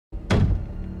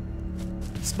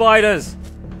Spiders!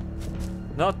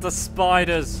 Not the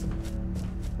spiders!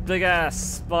 Big ass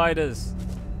spiders!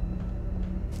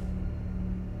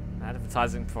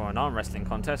 Advertising for an arm wrestling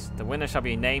contest. The winner shall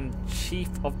be named Chief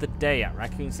of the Day at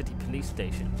Raccoon City Police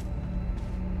Station.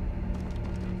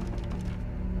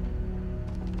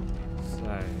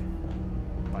 So,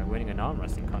 by winning an arm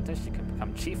wrestling contest, you can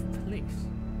become Chief of Police.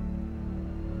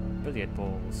 Billiard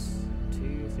balls.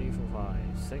 2, 3, 4, 5,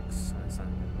 6. That's not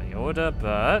in the order,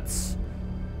 but...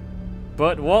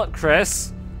 But what,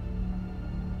 Chris?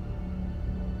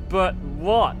 But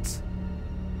what?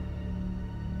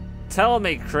 Tell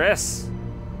me, Chris.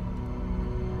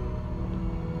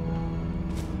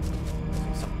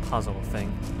 Some puzzle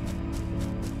thing.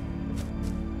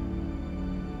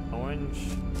 Orange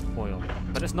oil.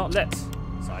 But it's not lit,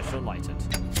 so I shall light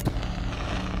it.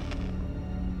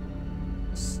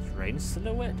 A strange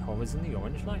silhouette hovers in the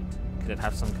orange light. Could it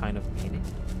have some kind of meaning?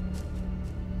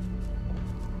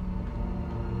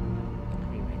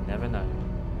 We may never know.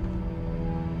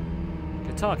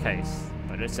 Guitar case,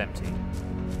 but it's empty.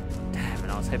 Damn,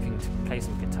 and I was hoping to play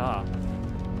some guitar.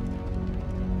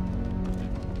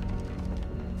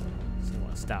 See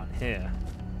what's down here.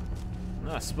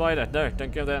 Oh, a spider. No,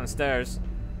 don't go down the stairs.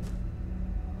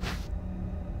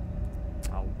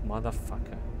 Oh,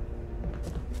 motherfucker.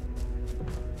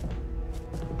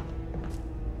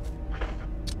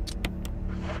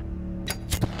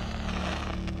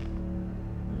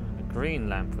 A green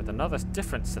lamp with another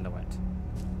different silhouette.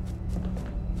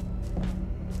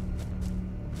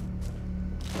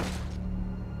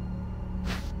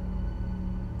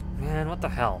 Man, what the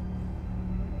hell?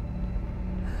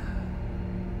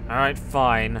 Alright,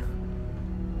 fine.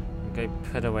 Go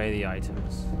put away the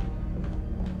items.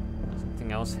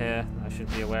 Something else here I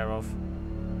should be aware of?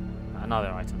 Another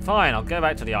item. Fine, I'll go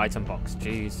back to the item box.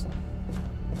 Jeez.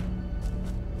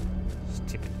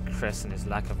 Stupid Chris and his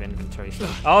lack of inventory.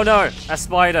 Oh no! A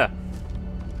spider!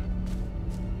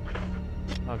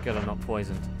 Oh good, I'm not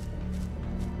poisoned.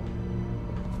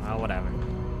 Oh, whatever.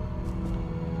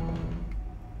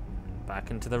 Back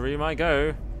into the room I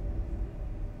go.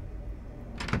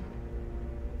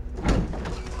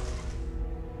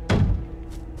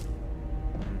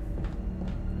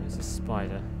 There's a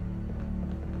spider.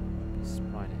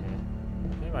 Spider here.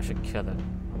 Maybe I should kill it.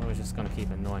 Or it's just gonna keep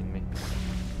annoying me.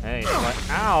 Hey,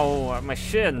 ow! My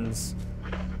shins!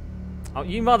 Oh,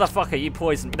 you motherfucker, you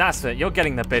poisoned me. That's it, you're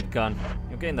getting the big gun.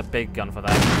 You're getting the big gun for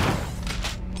that.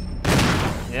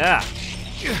 Yeah!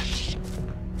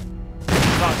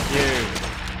 Fuck you!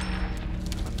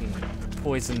 Fucking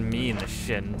poison me in the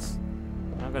shins.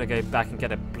 I'm gonna go back and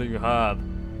get a blue herb.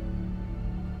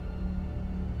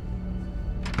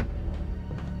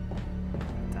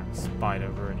 Damn spider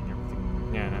ruining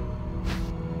everything. Yeah, no.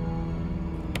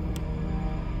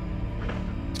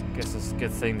 Guess it's a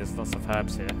good thing there's lots of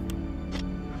herbs here.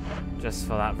 Just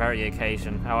for that very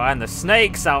occasion. Oh, and the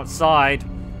snakes outside!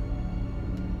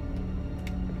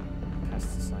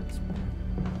 Pesticides.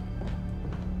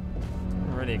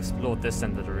 Haven't really explored this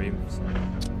end of the room, so.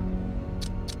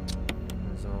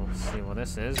 Let's see what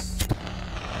this is.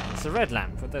 It's a red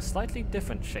lamp with a slightly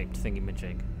different shaped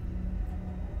thingy-majig.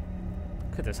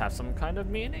 Could this have some kind of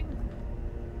meaning?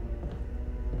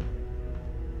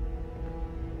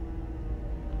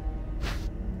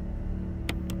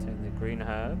 Take the green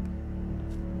herb.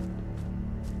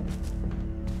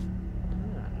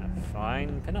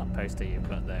 Fine pin-up poster you've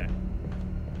got there.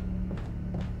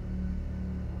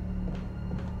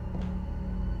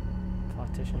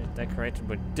 Partition is decorated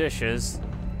with dishes.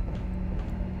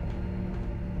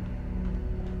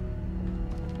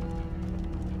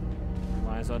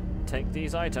 Might as well take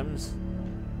these items.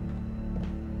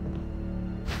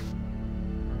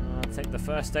 I'll take the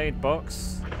first aid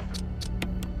box.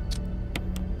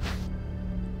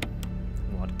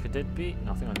 What could it be?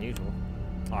 Nothing unusual.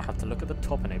 I'll have to look at the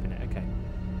top and open it, okay.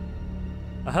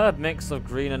 A herb mix of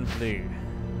green and blue.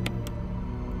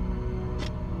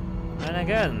 And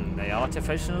again, they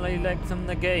artificially lengthen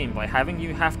the game by having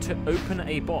you have to open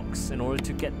a box in order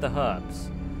to get the herbs.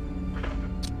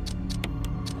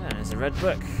 And there's a red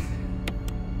book.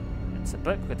 It's a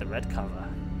book with a red cover.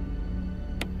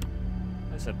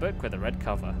 It's a book with a red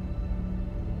cover.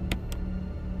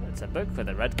 It's a book with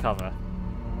a red cover.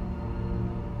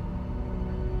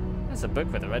 It's a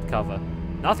book with a red cover.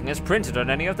 Nothing is printed on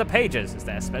any of the pages. Is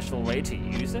there a special way to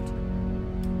use it?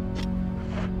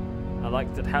 I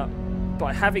like that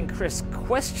by having Chris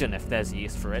question if there's a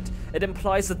use for it, it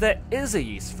implies that there is a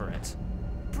use for it.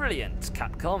 Brilliant,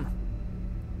 Capcom.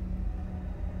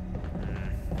 I'm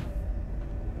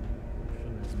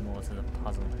sure there's more to the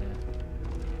puzzle here.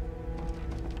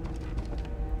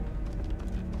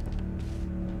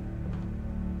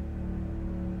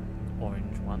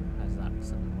 orange one, as that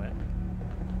somewhere.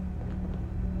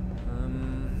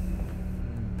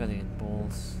 Billion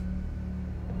balls.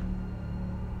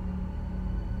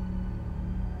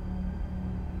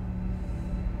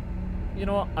 You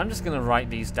know what? I'm just gonna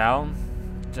write these down,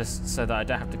 just so that I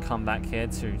don't have to come back here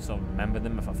to sort of remember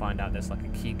them if I find out there's like a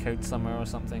key code somewhere or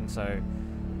something. So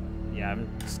yeah,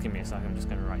 just give me a second. I'm just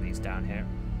gonna write these down here.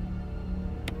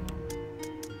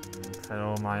 Put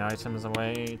all my items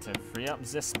away to free up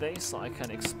this space so I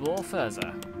can explore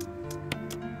further.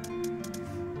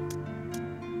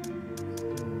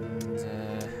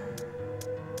 And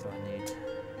do I need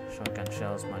shotgun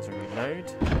shells? Might as well reload.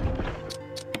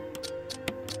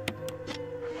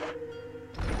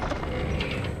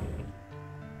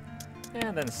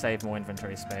 And then save more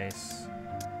inventory space.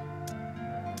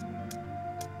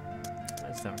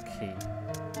 Where's our key?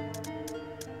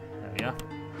 There we are.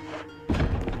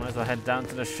 Might as well head down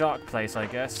to the shark place, I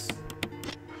guess.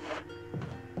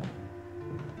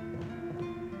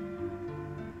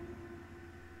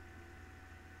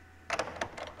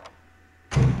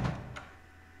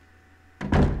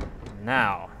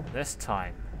 Now, this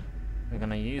time, we're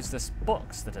going to use this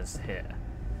box that is here.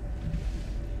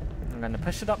 I'm going to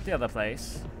push it up the other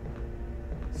place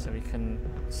so we can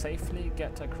safely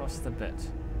get across the bit.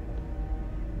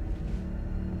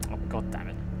 Oh, god damn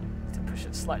it. Need to push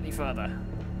it slightly further.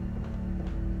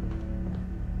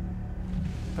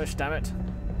 Push, damn it.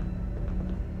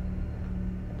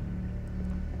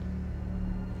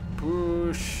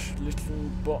 Push, little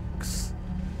box.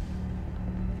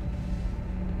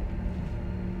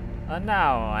 And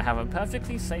now I have a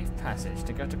perfectly safe passage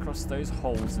to get across those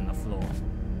holes in the floor.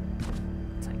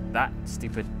 Take that,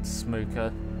 stupid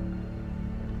smoker.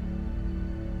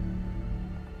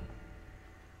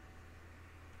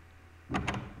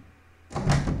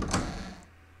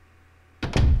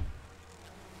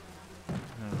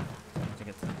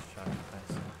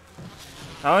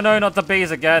 Oh no, not the bees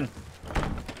again!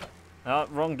 Oh,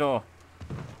 wrong door.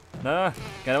 No,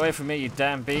 get away from me, you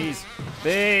damn bees!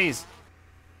 Bees!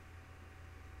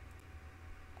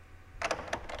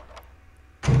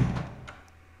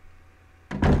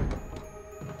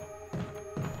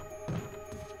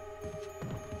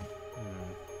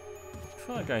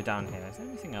 Before I go down here, is there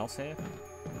anything else here?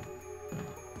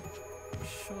 I'm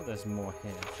sure there's more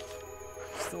here.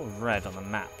 It's still red on the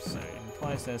map, so it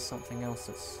implies there's something else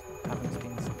that's haven't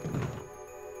been seen.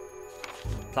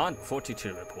 Plant 42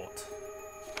 report.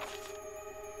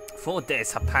 4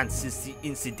 days have passed since the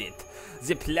incident.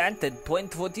 The plant at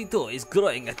Point 42 is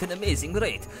growing at an amazing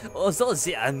rate. Although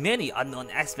there are many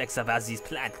unknown aspects about this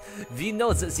plant, we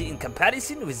know that in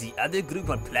comparison with the other group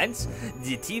of plants,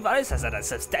 the T-virus has had a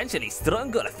substantially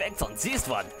stronger effect on this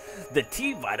one. The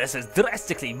T-virus has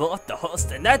drastically morphed the host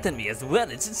anatomy as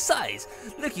well as its size.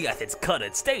 Looking at its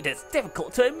current state, it's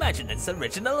difficult to imagine its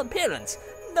original appearance.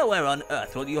 Nowhere on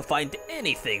Earth will you find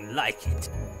anything like it.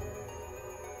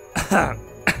 Why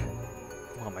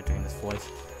am I doing this voice?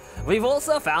 We've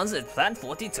also found that Plant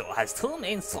 42 has 2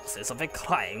 main sources of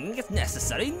acquiring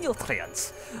necessary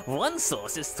nutrients. One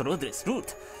source is through this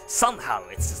root. Somehow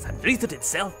it's secreted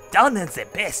itself down in the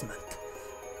basement.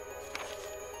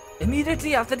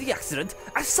 Immediately after the accident,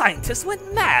 our scientists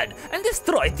went mad and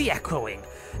destroyed the Echo Wing.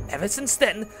 Ever since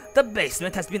then, the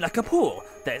basement has been like a pool.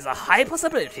 There is a high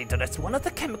possibility that it's one of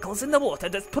the chemicals in the water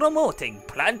that's promoting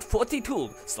Plant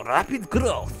 42's rapid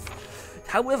growth.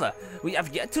 However, we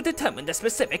have yet to determine the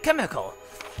specific chemical.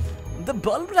 The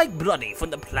bulb-like body from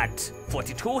the Plant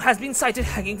 42 has been sighted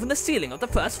hanging from the ceiling of the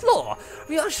first floor.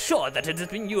 We are sure that it has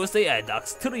been used the air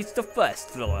ducts to reach the first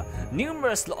floor.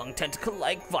 Numerous long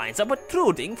tentacle-like vines are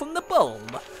protruding from the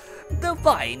bulb. The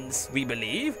vines, we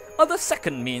believe, are the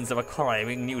second means of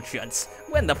acquiring nutrients.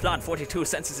 When the Plant 42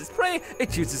 senses its prey,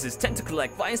 it uses its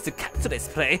tentacle-like vines to capture its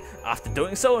prey. After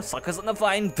doing so, suckers on the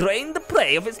vine drain the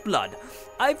prey of its blood.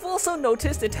 I've also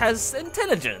noticed it has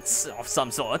intelligence of some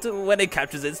sort. When it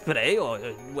captures its prey, or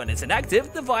when it's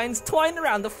inactive, the vines twine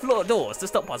around the floor doors to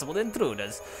stop possible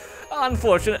intruders.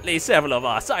 Unfortunately, several of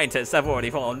our scientists have already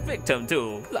fallen victim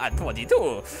to Plant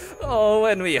 42. Oh,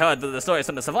 when we heard the stories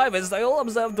from the survivors, they all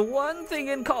observed one thing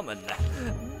in common.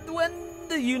 When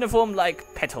the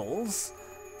uniform-like petals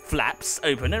flaps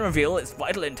open and reveal its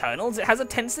vital internals, it has a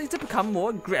tendency to become more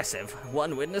aggressive.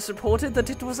 One witness reported that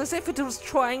it was as if it was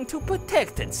trying to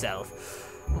protect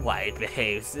itself. Why it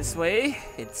behaves this way,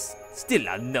 it's still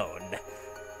unknown.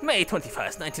 May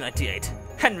 21st, 1998.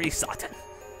 Henry Sarton.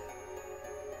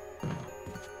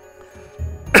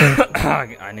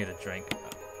 I need a drink.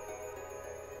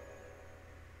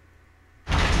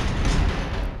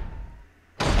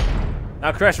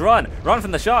 Now, Chris, run. Run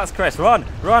from the sharks, Chris. Run.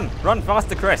 Run. Run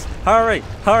faster, Chris. Hurry.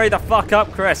 Hurry the fuck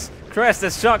up, Chris. Chris,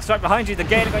 there's sharks right behind you. They're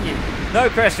gaining on you. No,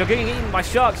 Chris, you're getting eaten by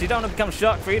sharks. You don't want to become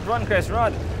shark food. Run, Chris.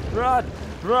 Run. Run.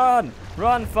 Run.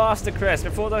 Run faster, Chris,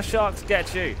 before those sharks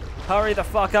get you. Hurry the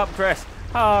fuck up, Chris.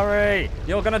 Hurry.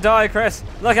 You're going to die, Chris.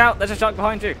 Look out. There's a shark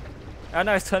behind you. Oh,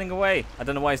 no, he's turning away. I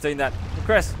don't know why he's doing that.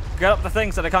 Chris, get up the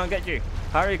thing so they can't get you.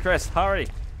 Hurry, Chris. Hurry.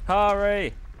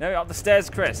 Hurry. No, up the stairs,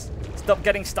 Chris. Stop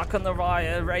getting stuck on the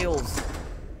rails.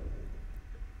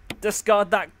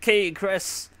 Discard that key,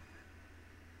 Chris.